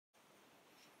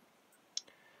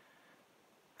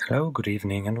Hello, good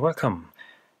evening and welcome.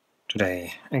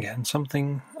 Today, again,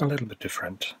 something a little bit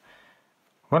different.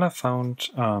 What I found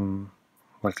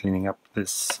while cleaning up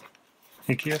this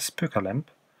IKEA Spöka lamp,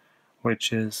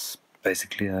 which is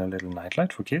basically a little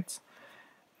nightlight for kids,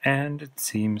 and it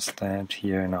seems that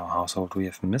here in our household we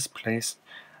have misplaced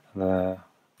the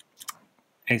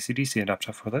AC/DC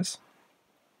adapter for this,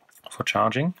 for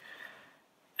charging,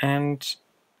 and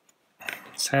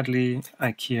sadly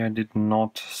IKEA did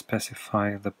not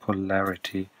specify the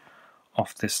polarity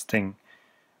of this thing.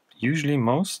 Usually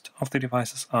most of the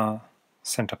devices are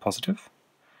center positive,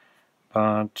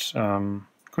 but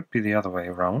could be the other way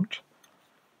around.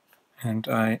 And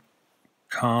I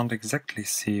can't exactly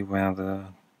see where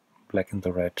the black and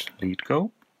the red lead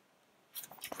go,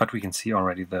 but we can see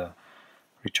already the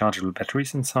rechargeable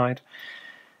batteries inside.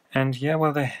 And yeah,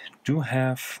 well, they do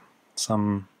have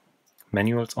some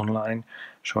manuals online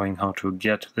showing how to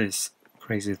get this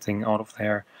crazy thing out of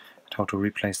there and how to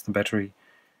replace the battery.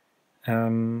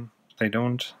 They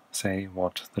don't say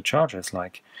what the charger is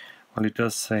like. Well, it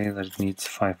does say that it needs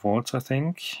 5 volts, I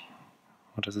think.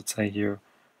 What does it say here?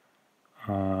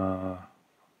 No,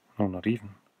 not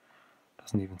even. It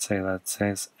doesn't even say that. It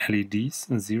says LEDs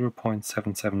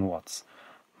 0.77 watts.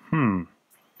 Well,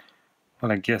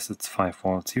 I guess it's 5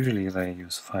 volts. Usually they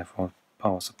use 5 volt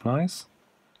power supplies.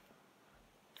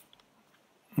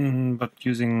 But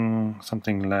using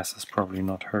something less is probably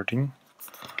not hurting.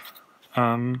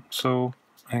 So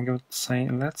I would say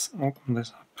let's open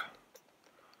this up.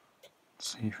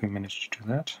 See if we manage to do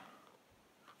that.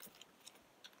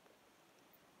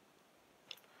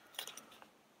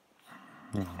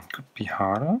 Could be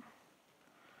harder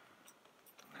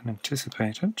than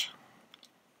anticipated.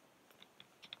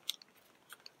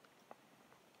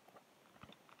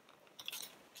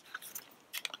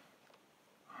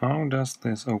 How does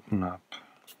this open up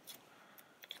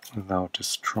without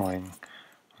destroying?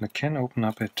 Well, I can open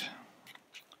up it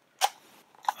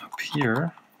up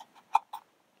here.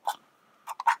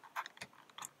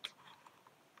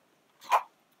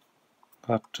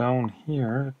 But down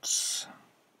here it's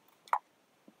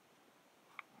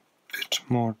a bit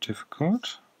more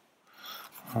difficult.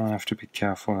 I have to be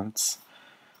careful. It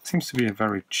seems to be a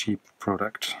very cheap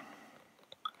product.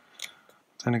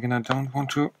 Then again, I don't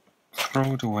want to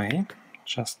throw it away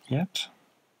just yet.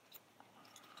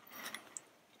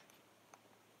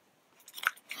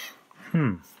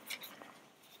 One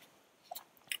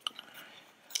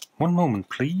moment,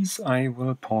 please. I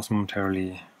will pause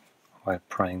momentarily while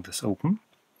prying this open.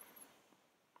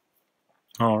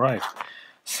 Alright,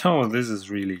 so this is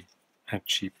really a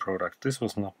cheap product. This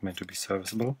was not meant to be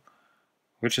serviceable,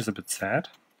 which is a bit sad.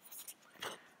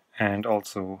 And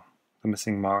also the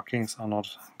missing markings are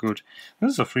not good.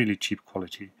 This is of really cheap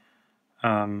quality.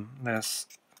 There's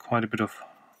quite a bit of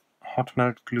hot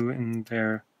melt glue in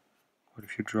there, quite a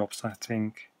few drops I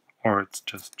think, or it's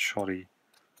just shoddy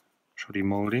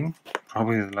molding,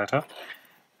 probably the latter.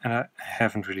 And I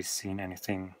haven't really seen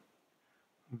anything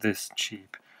this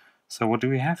cheap. So what do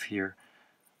we have here?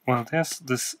 Well, there's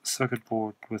this circuit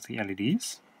board with the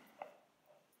LEDs.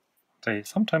 They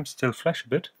sometimes still flash a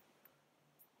bit.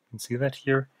 You can see that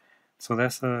here. So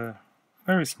there's a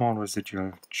very small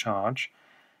residual charge.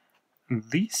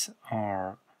 These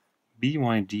are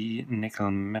BYD nickel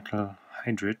metal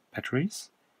hydride batteries,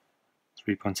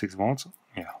 3.6 volts,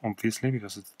 yeah, obviously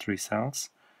because it's 3 cells,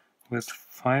 with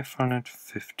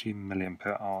 550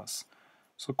 milliampere hours.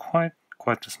 So quite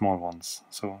the small ones.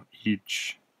 So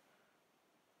each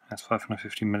has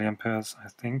 550 milliamperes, I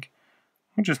think,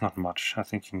 which is not much. I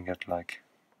think you can get like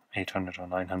 800 or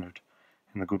 900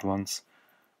 in the good ones.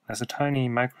 There's a tiny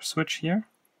micro switch here,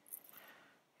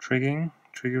 triggering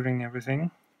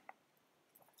everything.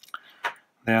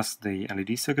 There's the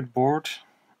LED circuit board,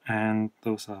 and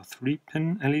those are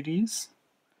 3-pin LEDs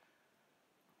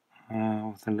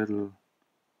with a little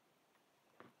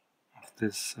of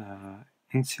this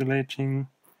insulating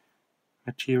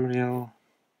material,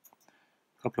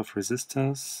 a couple of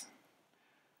resistors,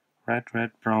 red,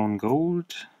 brown,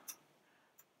 gold,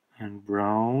 and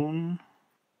brown,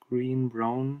 green,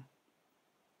 brown,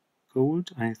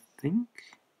 gold, I think.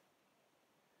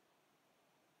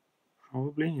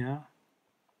 Probably, yeah.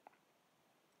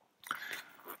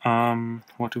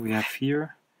 What do we have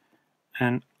here?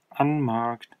 An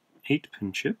unmarked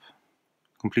 8-pin chip,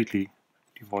 completely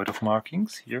devoid of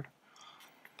markings here.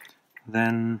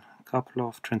 Then a couple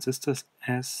of transistors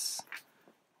let's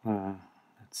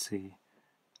see,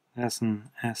 there's an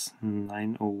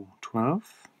S9012,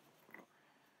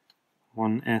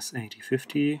 one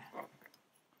S8050,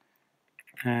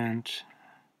 and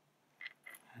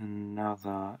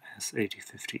another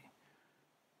S8050.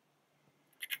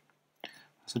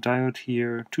 There's a diode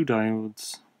here, 2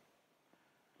 diodes,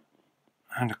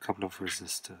 and a couple of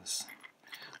resistors.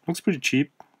 Looks pretty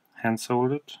cheap,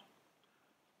 hand-soldered.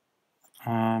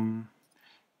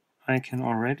 I can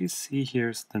already see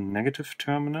here's the negative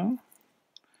terminal.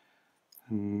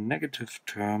 The negative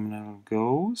terminal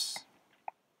goes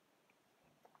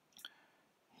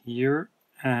here,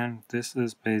 and this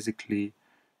is basically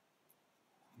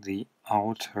the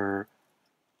outer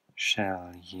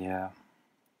shell here.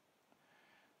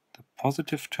 The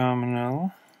positive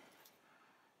terminal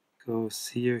goes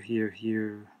here, here,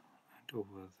 here, and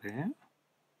over there.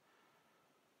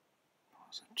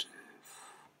 Positive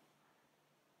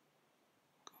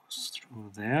goes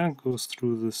through there, goes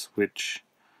through the switch.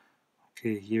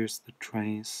 Okay, here's the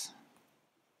trace.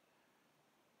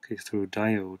 Okay, through a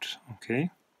diode.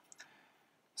 Okay.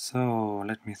 So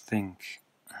let me think.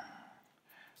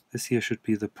 This here should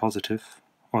be the positive,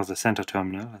 or the center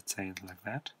terminal, let's say it like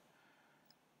that.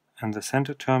 And the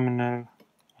center terminal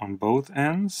on both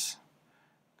ends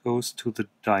goes to the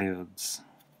diodes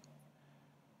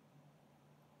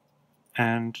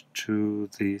and to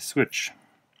the switch.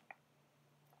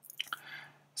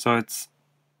 So it's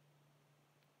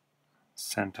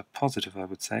center positive, I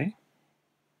would say,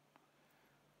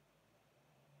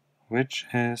 which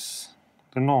is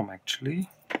the norm actually.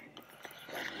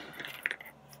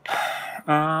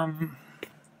 Do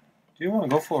you want to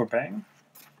go for a bang?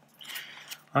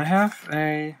 I have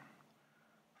a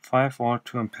 5 volt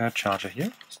 2 ampere charger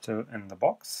here, still in the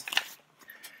box.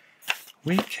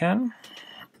 We can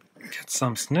get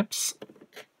some snips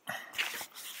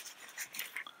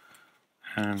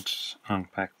and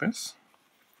unpack this.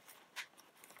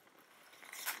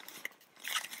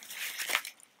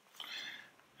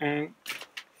 And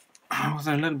with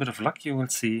a little bit of luck you will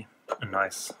see a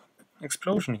nice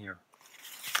explosion here.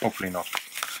 Hopefully not.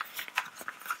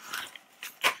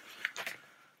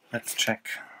 Let's check.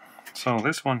 So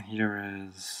this one here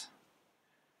is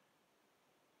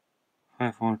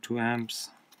 5 volt 2 amps.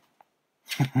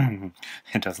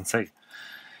 It doesn't say.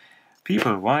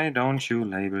 People, why don't you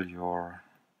label your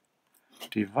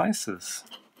devices?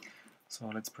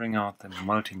 So let's bring out the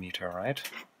multimeter, right?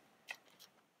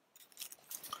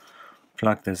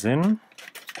 Plug this in.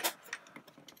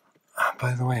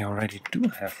 By the way, I already do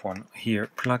have one here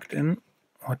plugged in.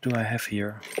 What do I have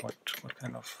here? What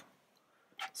kind of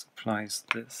supply is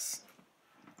this?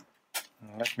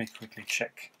 Let me quickly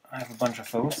check. I have a bunch of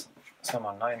those. Some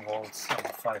are 9 volts, some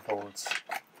are 5 volts.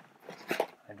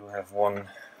 I do have one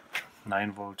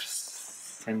 9 volt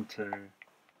center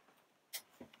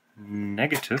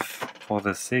negative for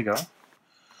the Sega.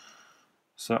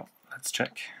 So let's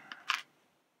check.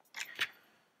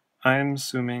 I'm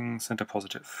assuming center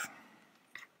positive.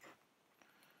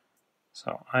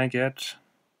 So I get,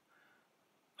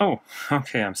 oh,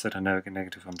 okay, I'm set a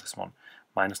negative on this one,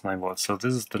 minus 9 volts. So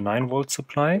this is the 9 volt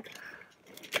supply.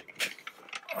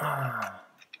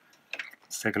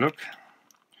 Let's take a look.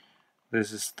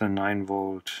 This is the 9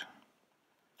 volt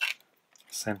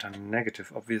center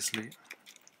negative, obviously.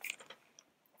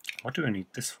 What do I need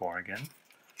this for again?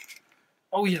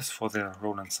 Oh yes, for the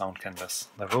Roland sound canvas.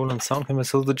 The Roland sound canvas,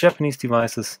 so the Japanese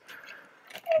devices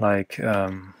like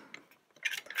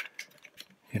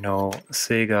you know,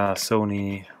 Sega,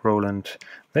 Sony, Roland,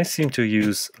 they seem to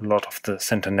use a lot of the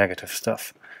center negative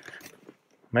stuff.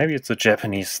 Maybe it's a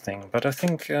Japanese thing, but I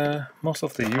think most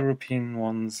of the European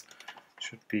ones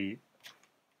should be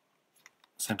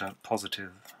center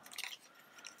positive.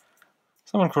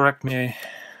 Someone correct me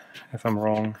if I'm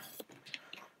wrong.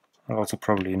 I'll also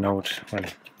probably note when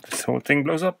this whole thing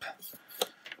blows up.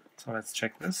 So let's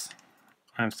check this.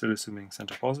 I'm still assuming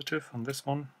center positive on this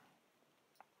one.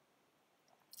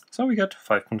 So we get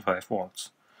 5.5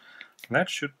 volts. That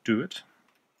should do it.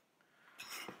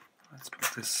 Let's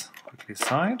put this quickly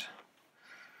aside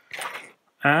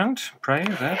and pray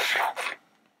that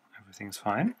everything's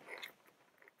fine.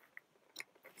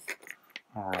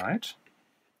 Alright.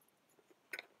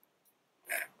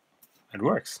 It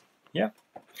works. Yeah.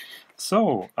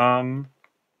 So,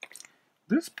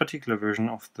 this particular version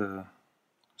of the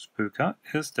Spöka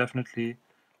is definitely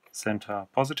center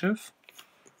positive.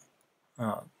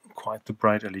 Quite the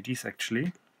bright LEDs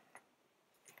actually.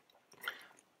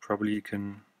 Probably you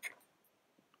can,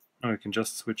 no, you can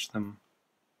just switch them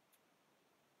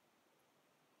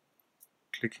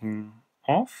clicking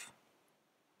off,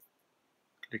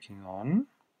 clicking on.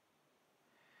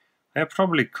 They're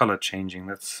probably color changing,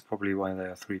 that's probably why they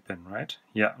are 3-pin, right?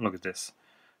 Yeah, look at this.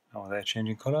 Now they're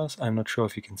changing colors. I'm not sure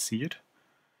if you can see it,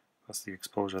 because the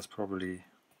exposure is probably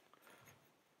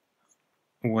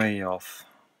way off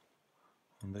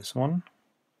on this one.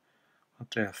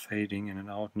 But they are fading in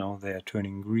and out. Now they are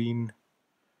turning green.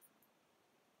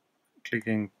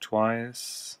 Clicking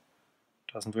twice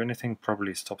doesn't do anything,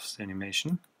 probably stops the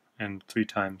animation, and 3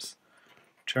 times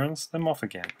turns them off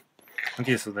again.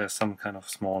 Okay, so there's some kind of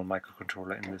small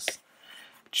microcontroller in this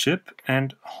chip,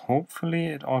 and hopefully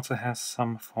it also has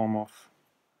some form of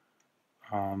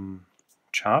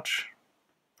charge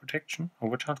protection,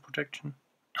 overcharge protection.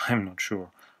 I'm not sure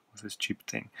with this cheap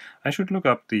thing. I should look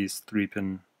up these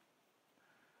 3-pin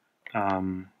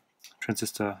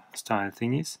transistor style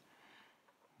thingies.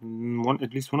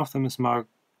 At least one of them is marked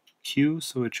Q,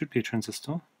 so it should be a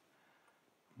transistor.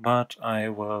 But I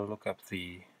will look up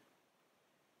the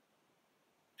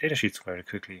datasheets very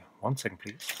quickly. 1 second,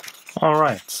 please.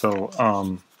 Alright, so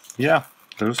yeah,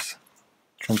 those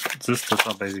transistors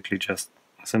are basically just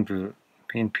a simple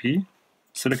PNP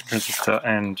silicon transistor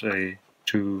and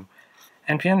 2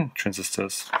 NPN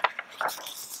transistors.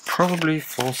 Probably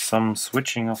for some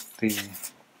switching of the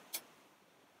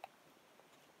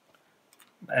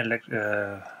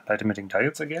light emitting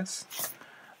diodes, I guess.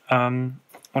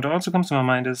 What also comes to my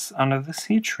mind is under this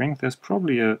heat shrink there's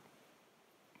probably a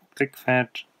thick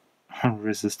fat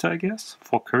resistor, I guess,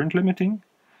 for current limiting.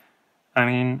 I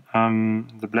mean,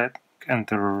 the black and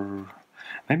the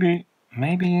maybe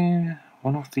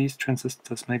one of these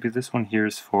transistors, maybe this one here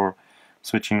is for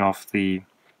switching off the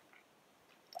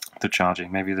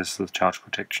charging. Maybe this is the charge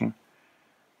protection,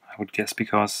 I would guess,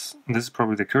 because this is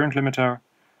probably the current limiter,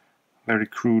 very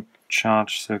crude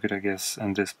charge circuit, I guess,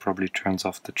 and this probably turns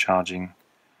off the charging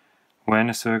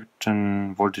when a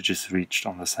certain voltage is reached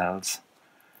on the cells.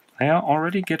 They are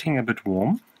already getting a bit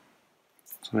warm,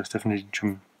 so there's definitely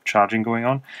some charging going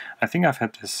on. I think I've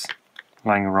had this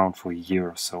lying around for a year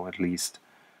or so at least,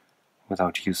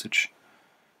 without usage.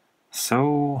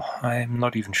 So I'm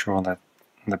not even sure that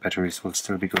the batteries will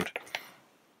still be good.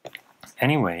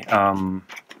 Anyway,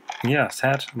 yeah,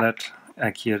 sad that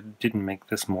IKEA didn't make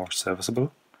this more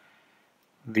serviceable.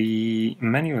 The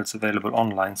manuals available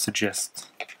online suggest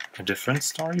a different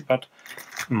story, but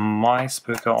my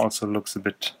Spöka also looks a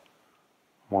bit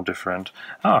more different.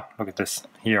 Ah, look at this.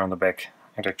 Here on the back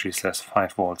it actually says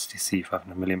 5 volts DC,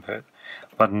 500 milliampere,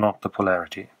 but not the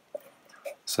polarity.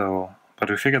 So,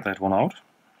 but we figured that one out.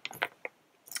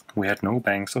 We had no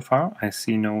bang so far. I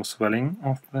see no swelling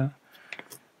of the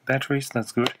batteries,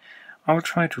 that's good. I will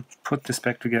try to put this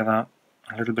back together.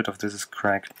 A little bit of this is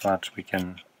cracked, but we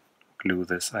can glue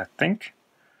this, I think,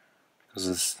 because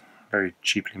it's very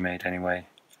cheaply made anyway.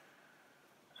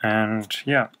 And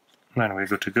yeah, then we're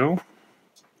good to go.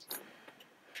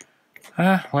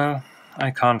 Well,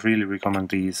 I can't really recommend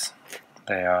these.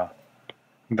 They are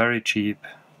very cheap.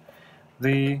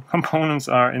 The components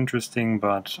are interesting,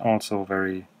 but also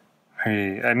very,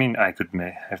 I mean, I could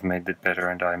have made it better,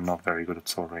 and I'm not very good at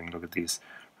soldering. Look at these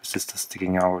resistors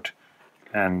sticking out,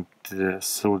 and the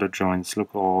solder joints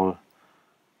look all,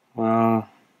 well,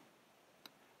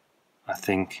 I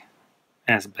think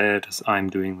as bad as I'm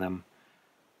doing them.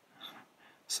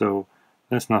 So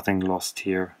there's nothing lost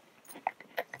here.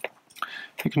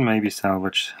 You can maybe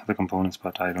salvage the components,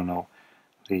 but I don't know.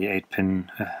 The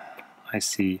 8-pin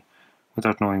IC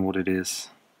without knowing what it is,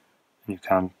 and you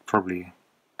can't probably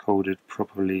code it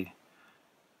properly.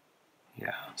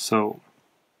 Yeah, so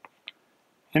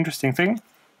interesting thing.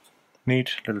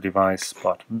 Neat little device,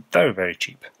 but very, very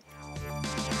cheap.